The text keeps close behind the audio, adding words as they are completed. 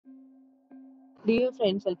Dear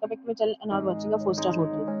friends, welcome back to my channel and are watching a 4-star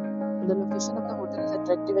hotel. The location of the hotel is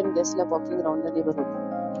attractive and guests love walking around the neighborhood.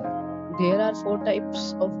 There are 4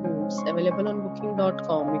 types of rooms available on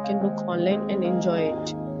booking.com. You can book online and enjoy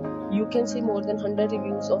it. You can see more than 100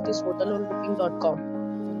 reviews of this hotel on booking.com.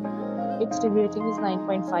 Its review rating is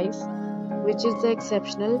 9.5, which is the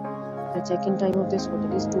exceptional. The check-in time of this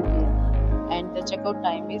hotel is 2 p.m. and the checkout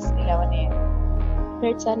time is 11 a.m.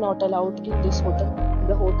 Pets are not allowed in this hotel.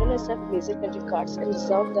 The hotel accepts basic credit cards and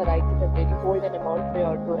reserves the right to temporarily hold an amount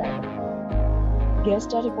prior to arrival.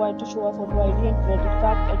 Guests are required to show a photo ID and credit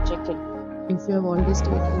card at check-in. If you have already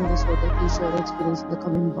stayed in this hotel, please share your experience in the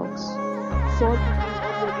comment box. For booking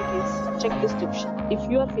or more details, check description. If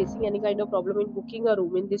you are facing any kind of problem in booking a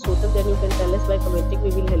room in this hotel, then you can tell us by commenting. We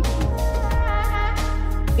will help you.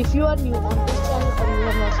 If you are new on this channel or you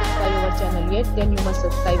have not subscribed our channel yet, then you must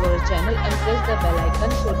subscribe our channel and press the bell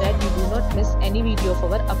icon so that you do not miss any video of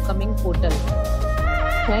our upcoming hotel.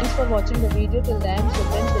 Thanks for watching the video till the end. So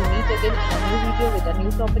friends, will meet again in a new video with a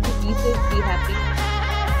new property. Be safe, be happy.